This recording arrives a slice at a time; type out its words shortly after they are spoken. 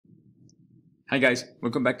Hi guys,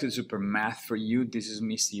 welcome back to SuperMath4U. This is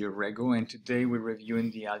Mr. Urrego, and today we're reviewing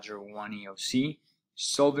the Algebra 1 EOC,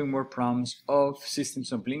 solving more problems of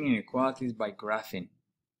systems of linear inequalities by graphing.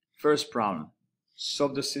 First problem,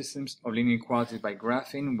 solve the systems of linear inequalities by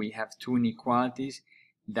graphing. We have two inequalities.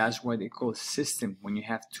 That's why they call system. When you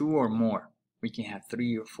have two or more, we can have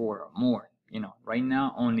three or four or more. Right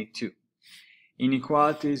now only two.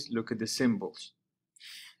 Inequalities, look at the symbols.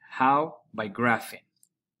 How? By graphing.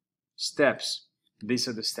 Steps. These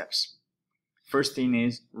are the steps. First thing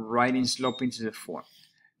is writing slope into the form.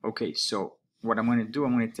 Okay, so what I'm going to do,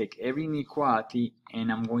 I'm going to take every inequality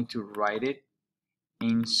and I'm going to write it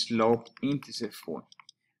in slope intercept form.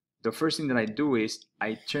 The first thing that I do is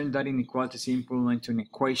I turn that inequality symbol into an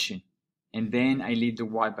equation, and then I leave the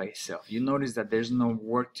y by itself. You notice that there's no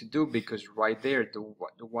work to do because right there the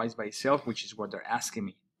y is by itself, which is what they're asking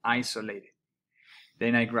me, isolated.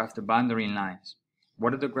 Then I graph the boundary lines.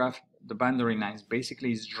 What are the boundary lines?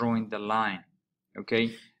 Basically is drawing the line.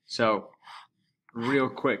 Okay, so real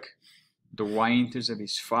quick, the y-intercept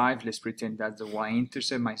is 5. Let's pretend that's the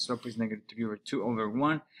y-intercept. My slope is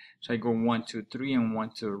 -3/2/1. So I go 1, 2, 3 and 1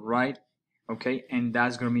 to the right. Okay, and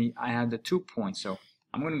that's gonna be, I have the 2 points. So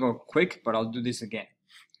I'm gonna go quick, but I'll do this again.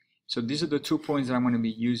 So these are the 2 points that I'm gonna be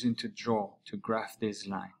using to graph this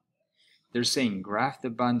line. They're saying graph the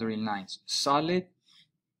boundary lines solid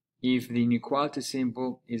if the inequality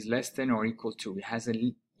symbol is less than or equal to. It has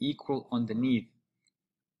an equal underneath.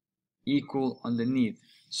 Equal underneath.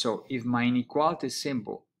 So if my inequality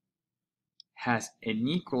symbol has an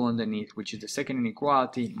equal underneath, which is the second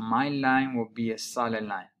inequality, my line will be a solid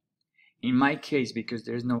line. In my case, because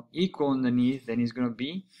there's no equal underneath, then it's going to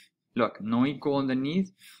be, look, no equal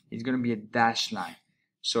underneath, it's going to be a dashed line.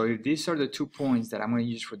 So if these are the 2 points that I'm going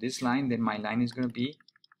to use for this line, then my line is going to be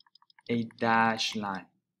a dashed line.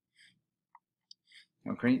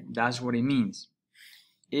 Okay, that's what it means.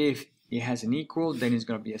 If it has an equal, then it's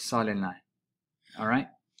going to be a solid line. All right,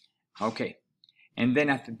 okay, and then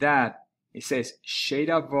after that it says shade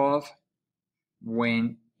above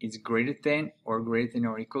when it's greater than or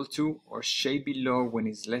equal to, or shade below when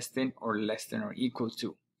it's less than or equal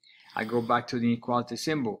to. I go back to the inequality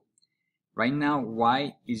symbol. Right now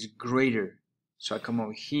y is greater, so I come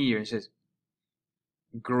over here and it says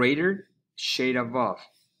greater, shade above.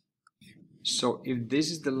 So if this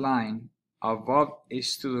is the line, above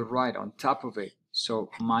is to the right, on top of it. So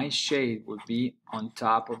my shade would be on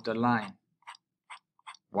top of the line.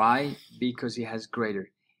 Why? Because it has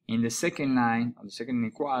greater. In the second line, on the second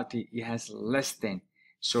inequality, it has less than.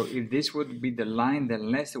 So if this would be the line, then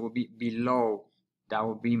less would be below. That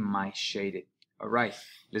would be my shaded. All right,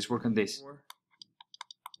 let's work on this.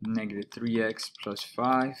 -3x plus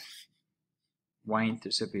 5.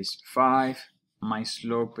 Y-intercept is 5. My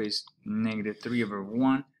slope is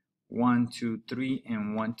 -3/1. 1, 2, 3,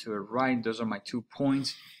 and 1 to the right. Those are my 2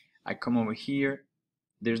 points. I come over here.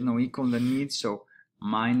 There's no equal underneath, so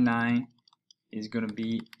my line is going to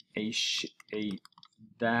be a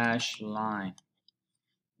dashed line.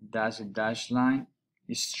 That's a dashed line,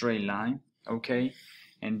 a straight line. Okay,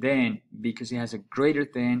 and then because it has a greater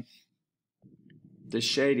than, the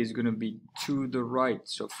shade is going to be to the right.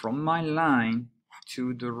 So from my line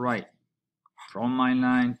to the right. From my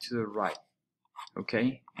line to the right.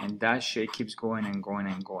 Okay, and that shade keeps going and going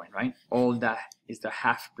and going, right? All that is the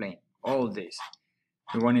half plane. All this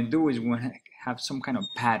we want to do is we want to have some kind of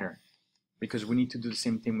pattern, because we need to do the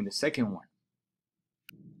same thing with the second one.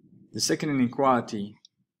 The second inequality,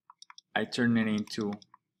 I turn it into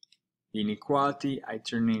the inequality, I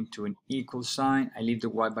turn it into an equal sign. I leave the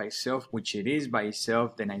y by itself, which it is by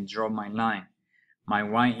itself. Then I draw my line. My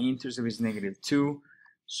y-intercept is -2.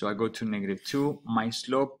 So I go to -2. My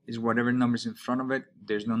slope is whatever number's in front of it.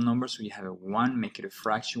 There's no number, so you have a 1. Make it a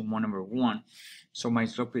fraction, 1/1. So my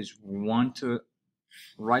slope is 1 to the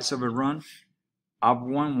right of a run, up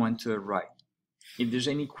 1, 1 to the right. If there's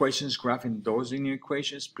any questions graphing those linear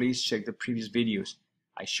equations, please check the previous videos.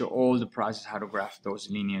 I show all the process how to graph those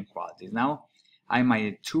linear inequalities. Now I'm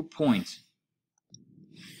at 2 points.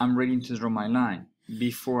 I'm ready to draw my line.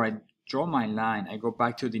 Before I draw my line, I go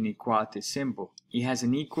back to the inequality symbol. It has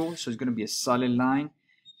an equal, so it's going to be a solid line.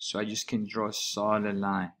 So I just can draw a solid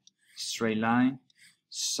line, straight line,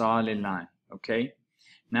 solid line. Okay,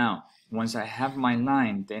 now once I have my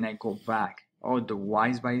line, then I go back. Oh, the y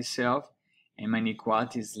is by itself and my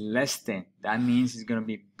inequality is less than. That means it's going to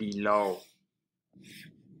be below.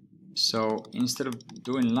 So instead of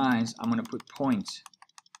doing lines, I'm going to put points.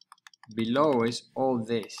 Below is all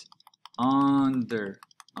this, under,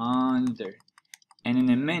 and in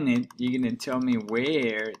a minute you're going to tell me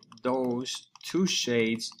where those 2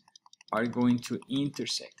 shades are going to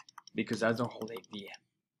intersect. because that's the whole idea.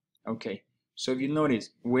 Okay, so if you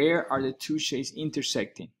notice, where are the two shades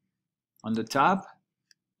intersecting? On the top,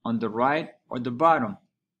 on the right, or the bottom?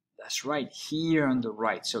 That's right, here on the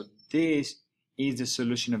right. So this is the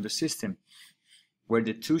solution of the system. Where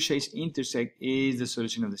the two shades intersect is the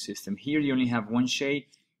solution of the system. Here you only have one shade,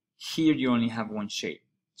 here you only have one shade.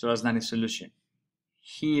 So that's not a solution.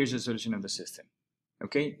 Here's the solution of the system.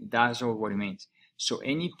 Okay, that's all what it means. So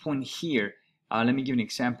any point here, let me give you an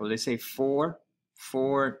example. Let's say 4,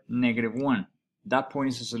 4, -1. That point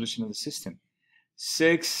is the solution of the system.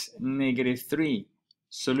 6, -3,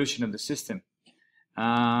 solution of the system.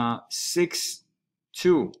 6,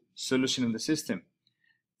 2, solution of the system.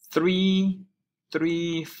 3,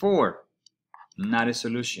 3, 4, not a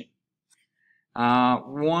solution.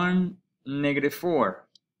 1, -4,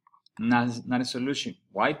 not a solution.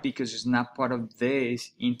 Why? Because it's not part of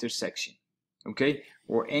this intersection. Okay,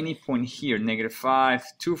 or any point here, -5,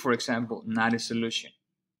 2, for example, not a solution.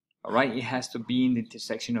 All right, it has to be in the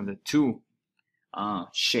intersection of the two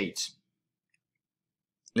shades.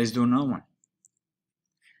 Let's do another one.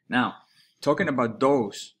 Now, talking about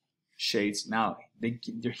those shades, now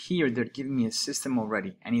they're here, they're giving me a system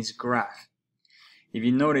already, and it's graph. If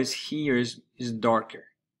you notice, here is darker.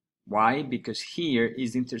 Why? Because here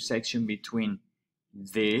is the intersection between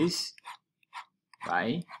this,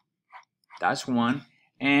 right? That's one,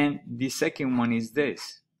 and the second one is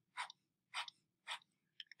this.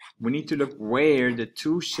 We need to look where the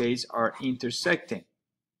two shades are intersecting.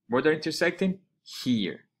 Where they're intersecting?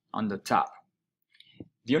 Here, on the top.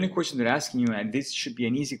 The only question they're asking you, and this should be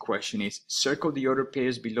an easy question, is circle the other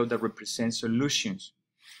pairs below that represent solutions.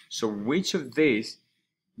 So which of these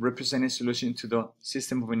represent a solution to the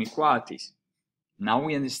system of inequalities? Now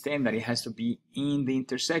we understand that it has to be in the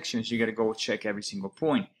intersections. You got to go check every single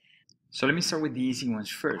point. So let me start with the easy ones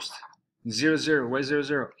first. 0, 0, where's 0,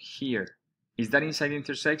 0? Here. Is that inside the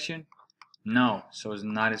intersection? No, so it's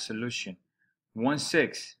not a solution. 1,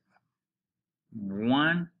 6.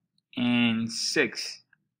 1 and 6.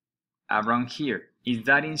 Around here. Is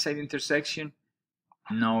that inside the intersection?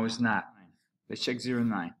 No, it's not. Let's check 0,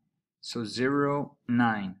 9. So 0,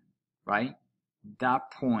 9, right?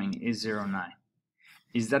 That point is 0, 9.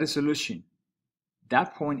 Is that a solution?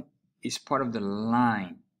 That point is part of the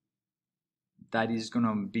line that is going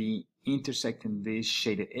to be intersecting this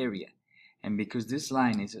shaded area. And because this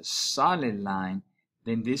line is a solid line,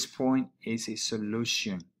 then this point is a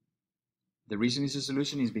solution. The reason it's a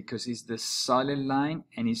solution is because it's the solid line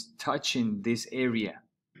and it's touching this area.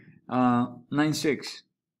 9, 6.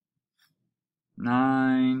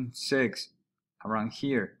 9, 6. Around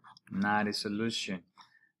here, not a solution.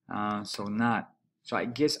 So not. So I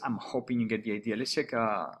guess I'm hoping you get the idea. Let's check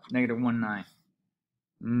 -1, 9.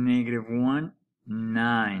 -1,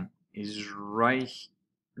 9 is right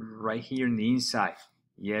here in the inside.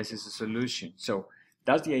 Yes, it's a solution. So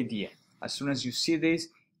that's the idea. As soon as you see this,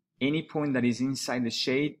 any point that is inside the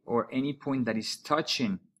shade or any point that is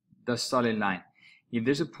touching the solid line. If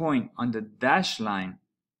there's a point on the dashed line,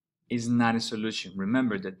 is not a solution.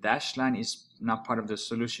 Remember, the dashed line is not part of the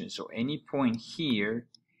solution. So any point here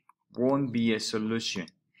won't be a solution.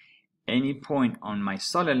 Any point on my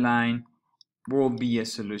solid line will be a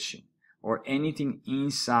solution. Or anything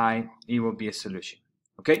inside, it will be a solution.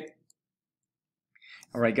 Okay?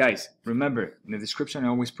 Alright guys, remember, in the description I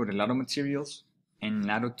always put a lot of materials and a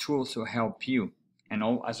lot of tools to help you. And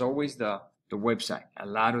as always, the website, a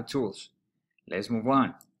lot of tools. Let's move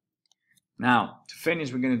on. Now, to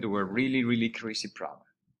finish, we're going to do a really crazy problem.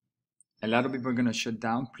 A lot of people are going to shut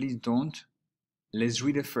down. Please don't. Let's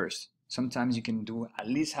read it first. Sometimes you can do at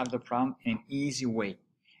least have the problem in an easy way.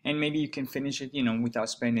 And maybe you can finish it, without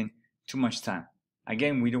spending too much time.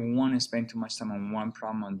 Again, we don't want to spend too much time on one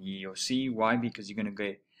problem on the EOC. Why? Because you're going to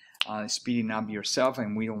get speeding up yourself,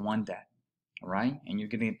 and we don't want that. All right? And you're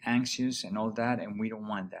getting anxious and all that, and we don't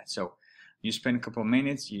want that. So you spend a couple of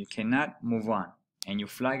minutes, you cannot move on. And you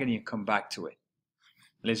flag it and you come back to it.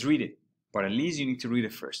 Let's read it. But at least you need to read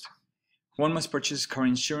it first. One must purchase car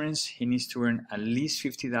insurance. He needs to earn at least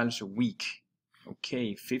 $50 a week.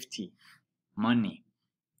 Okay, 50. Money.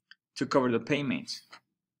 To cover the payments.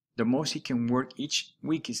 The most he can work each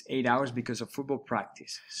week is 8 hours because of football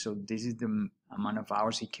practice. So this is the amount of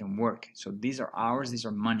hours he can work. So these are hours, these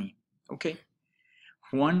are money. Okay.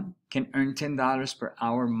 One can earn $10 per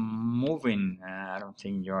hour moving, I don't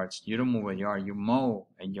think yards. You don't move a yard, you mow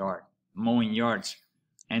a yard, mowing yards.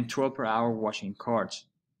 And 12 per hour washing cars.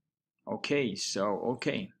 Okay,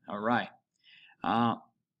 all right.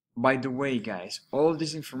 By the way, guys, all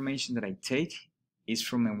this information that I take is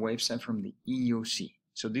from a website from the EOC.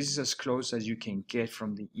 So this is as close as you can get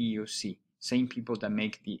from the EOC. same people that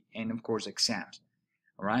make the end of course exams,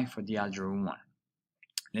 all right, for the Algebra 1.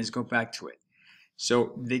 Let's go back to it.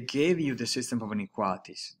 So they gave you the system of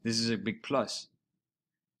inequalities. This is a big plus.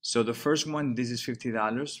 So the first one, this is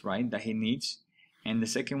 $50, right, that he needs. And the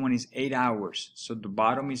second one is 8 hours. So the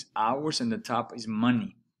bottom is hours and the top is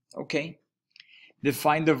money. Okay.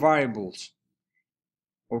 Define the variables.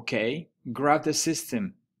 Okay. Graph the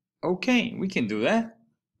system. Okay, we can do that.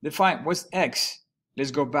 Define what's X.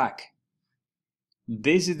 Let's go back.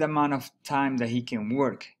 This is the amount of time that he can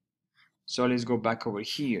work. So let's go back over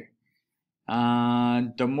here.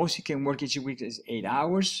 The most he can work each week is 8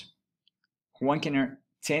 hours. One can earn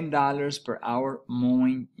 $10 per hour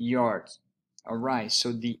mowing yards. All right,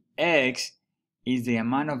 so the X is the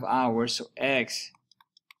amount of hours. So X,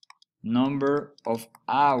 number of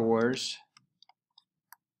hours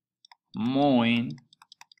mowing,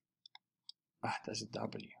 that's a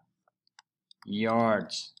W,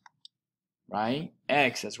 yards, right?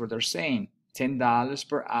 X, that's what they're saying. $10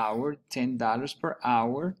 per hour, $10 per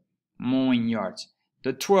hour mowing yards.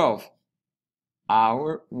 The 12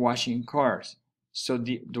 hour washing cars. So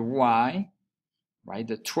the Y, right?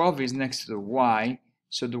 The 12 is next to the Y.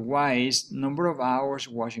 So the Y is number of hours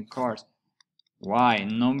washing cars. Y,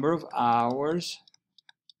 number of hours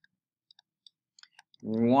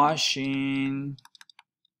washing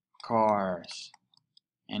cars.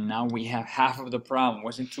 And now we have half of the problem.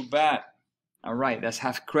 Wasn't too bad. All right, that's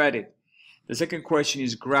half credit. The second question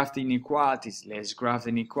is graph the inequalities. Let's graph the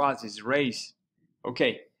inequalities. Race.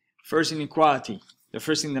 Okay, first inequality. The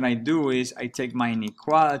first thing that I do is I take my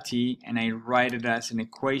inequality and I write it as an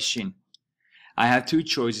equation. I have two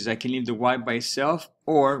choices. I can leave the Y by itself,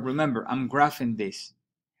 or remember, I'm graphing this.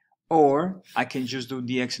 Or I can just do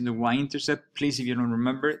the X and the Y intercept. Please, if you don't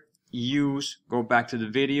remember, go back to the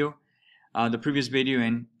video, the previous video,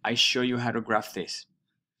 and I show you how to graph this.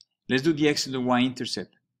 Let's do the X and the Y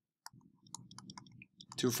intercept.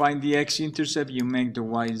 To find the X intercept, you make the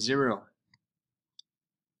Y 0.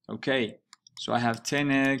 Okay, so I have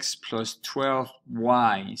 10x plus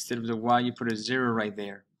 12y. Instead of the y, you put a 0 right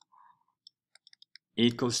there.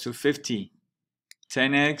 Equals to 50.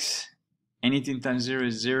 10x, anything times 0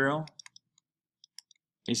 is 0,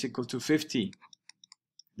 is equal to 50.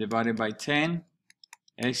 Divided by 10,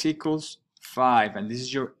 x equals 5. And this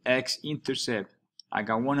is your X intercept. I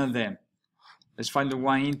got one of them. Let's find the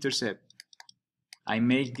Y intercept. I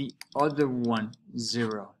make the other one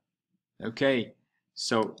 0. Okay,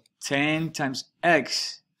 so 10 times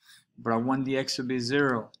x, but I want the x to be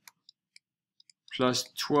 0, plus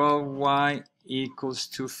 12y equals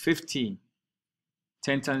to 50.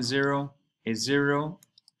 10 times 0 is 0.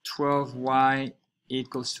 12y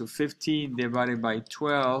equals to 50 divided by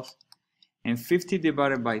 12. And 50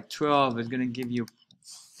 divided by 12 is going to give you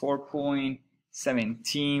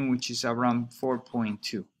 4.17, which is around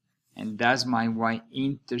 4.2. And that's my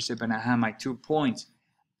y-intercept, and I have my 2 points.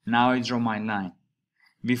 Now I draw my line.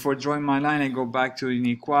 Before drawing my line, I go back to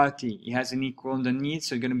inequality. It has an equal underneath,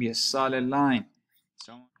 so it's going to be a solid line.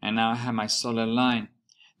 And now I have my solid line.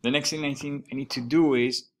 The next thing I need to do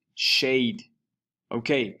is shade.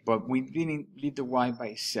 Okay, but we didn't leave the y by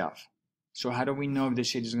itself. So how do we know if the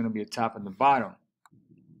shade is going to be a top and the bottom?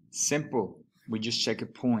 Simple. We just check a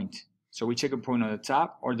point. So we check a point on the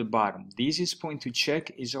top or the bottom. The easiest point to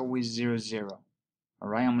check is always 0, 0. All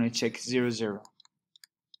right, I'm going to check 0, 0.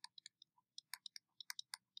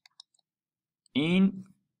 In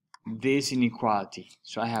this inequality,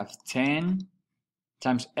 so I have 10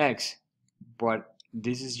 times x, but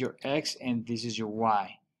this is your x and this is your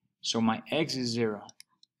y. So my x is 0.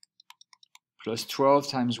 Plus 12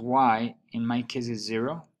 times y, in my case is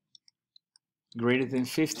 0, greater than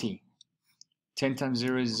 50. 10 times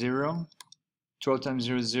 0 is 0. 12 times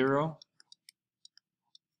 0 is 0.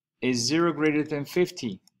 Is 0 greater than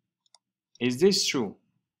 50? Is this true?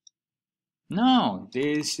 No,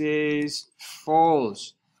 this is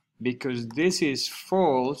false. Because this is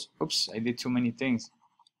false. Oops, I did too many things.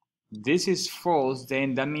 This is false,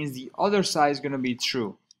 then that means the other side is going to be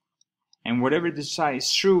true. And whatever the side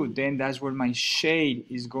is true, then that's where my shade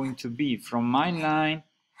is going to be. From my line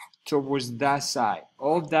towards that side.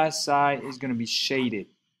 All that side is going to be shaded.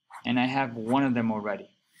 And I have one of them already.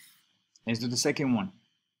 Let's do the second one.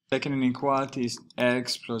 Second inequality is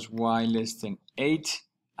x plus y less than 8.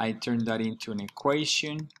 I turn that into an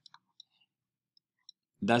equation.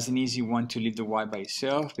 That's an easy one to leave the y by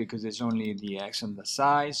itself because there's only the x on the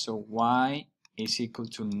side. So y is equal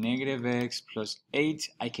to negative x plus 8.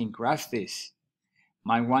 I can graph this.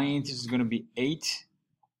 My y-intercept is going to be 8.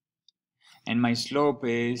 And my slope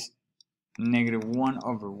is negative 1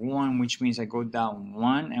 over 1, which means I go down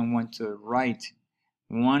 1 and 1 to the right.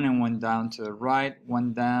 one and one down to the right,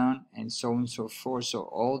 one down, and so on and so forth. So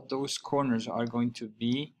all those corners are going to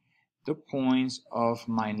be the points of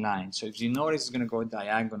my line. So if you notice, it's going to go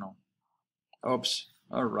diagonal. Oops,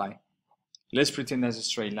 all right. Let's pretend that's a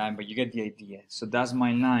straight line, but you get the idea. So that's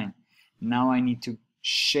my line. Now I need to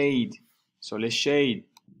shade. So let's shade.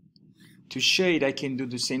 To shade, I can do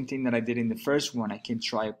the same thing that I did in the first one. I can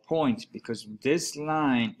try a point because this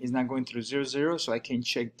line is not going through 0, 0, so I can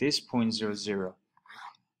check this point 0, 0.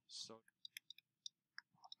 So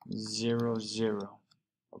 0, 0.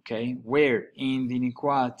 Okay, where? In the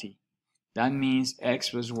inequality. That means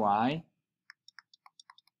x plus y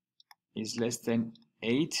is less than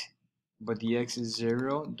 8, but the x is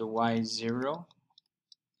 0, the y is 0.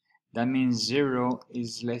 That means 0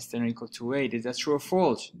 is less than or equal to 8. Is that true or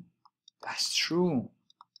false? That's true.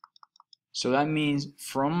 So that means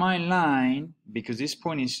from my line, because this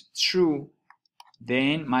point is true,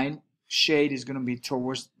 then my shade is going to be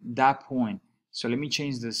towards that point. So let me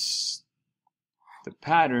change this, the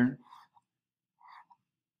pattern,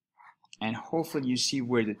 and hopefully you see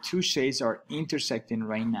where the two shades are intersecting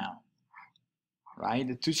right now. Right?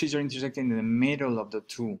 The two shades are intersecting in the middle of the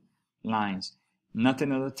two lines.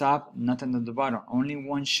 Nothing on the top, nothing on the bottom. Only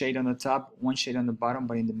one shade on the top, one shade on the bottom,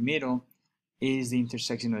 but in the middle is the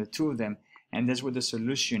intersection of the two of them, and that's where the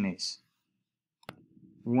solution is.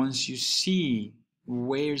 Once you see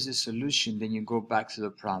where's the solution, then you go back to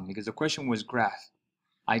the problem, because the question was graph.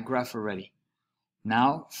 I graph already.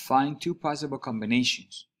 Now find two possible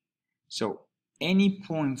combinations. So any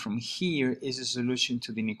point from here is a solution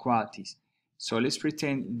to the inequalities. So let's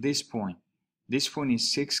pretend this point. This point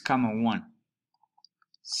is 6, 1.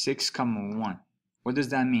 6, 1. What does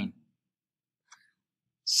that mean?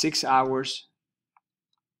 6 hours.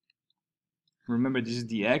 Remember, this is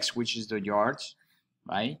the x, which is the yards,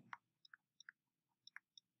 right?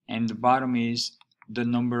 And the bottom is the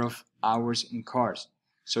number of hours in cars.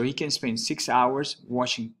 So he can spend 6 hours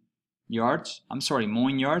washing yards,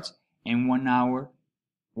 mowing yards, and 1 hour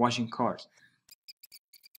washing cars.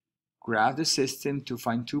 Graph the system to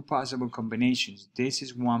find two possible combinations. This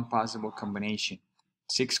is one possible combination.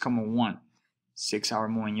 6, 1. 6 hour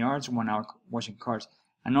mowing yards, 1 hour washing cars.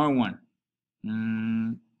 Another one.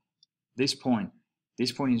 This point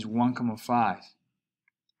is 1, 5.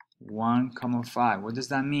 1, 5. What does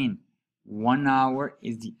that mean? 1 hour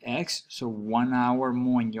is the x, so 1 hour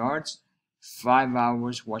mowing yards, 5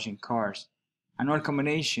 hours washing cars. Another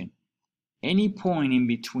combination. Any point in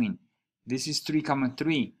between. This is 3,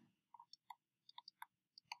 3.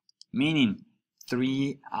 Meaning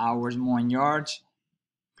 3 hours mowing yards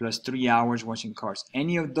plus 3 hours washing cars.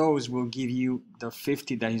 Any of those will give you the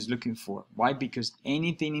 50 that he's looking for. Why? Because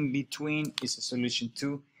anything in between is a solution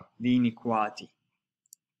to the inequality.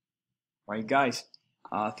 Alright guys,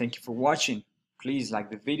 thank you for watching. Please like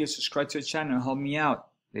the video, subscribe to the channel, help me out.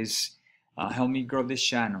 Please help me grow this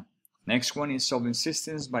channel. Next one is solving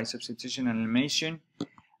systems by substitution and elimination.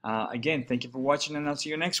 Again, thank you for watching, and I'll see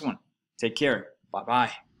you next one. Take care.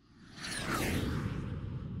 Bye-bye.